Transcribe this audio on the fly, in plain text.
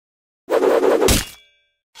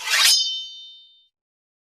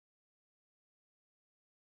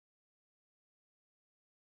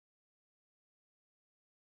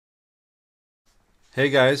Hey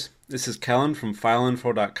guys, this is Kellen from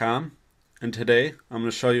FileInfo.com, and today I'm going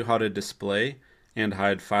to show you how to display and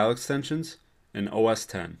hide file extensions in OS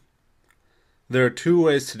X. There are two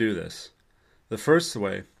ways to do this. The first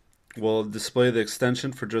way will display the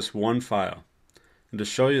extension for just one file. And to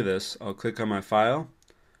show you this, I'll click on my file,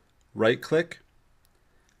 right click,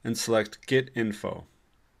 and select Get Info.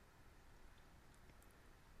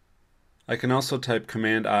 I can also type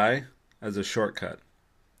Command I as a shortcut.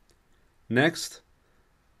 Next,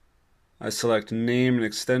 I select Name and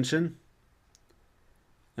Extension,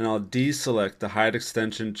 and I'll deselect the Hide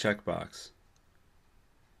Extension checkbox.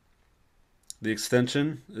 The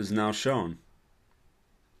extension is now shown.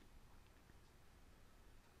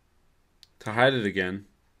 To hide it again,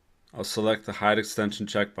 I'll select the Hide Extension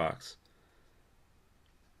checkbox.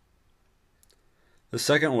 The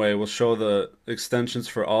second way will show the extensions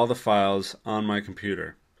for all the files on my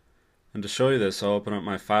computer. And to show you this, I'll open up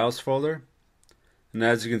my Files folder, and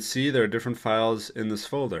as you can see, there are different files in this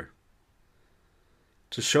folder.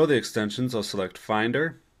 To show the extensions, I'll select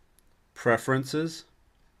Finder, Preferences,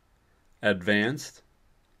 Advanced,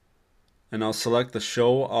 and I'll select the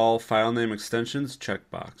Show All File Name Extensions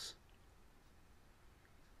checkbox.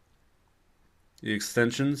 The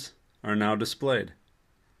extensions are now displayed.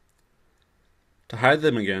 To hide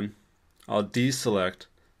them again, I'll deselect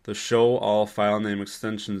the Show All File Name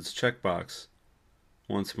Extensions checkbox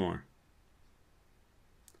once more.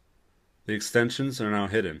 The extensions are now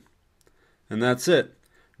hidden. And that's it.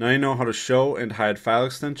 Now you know how to show and hide file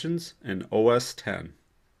extensions in OS X.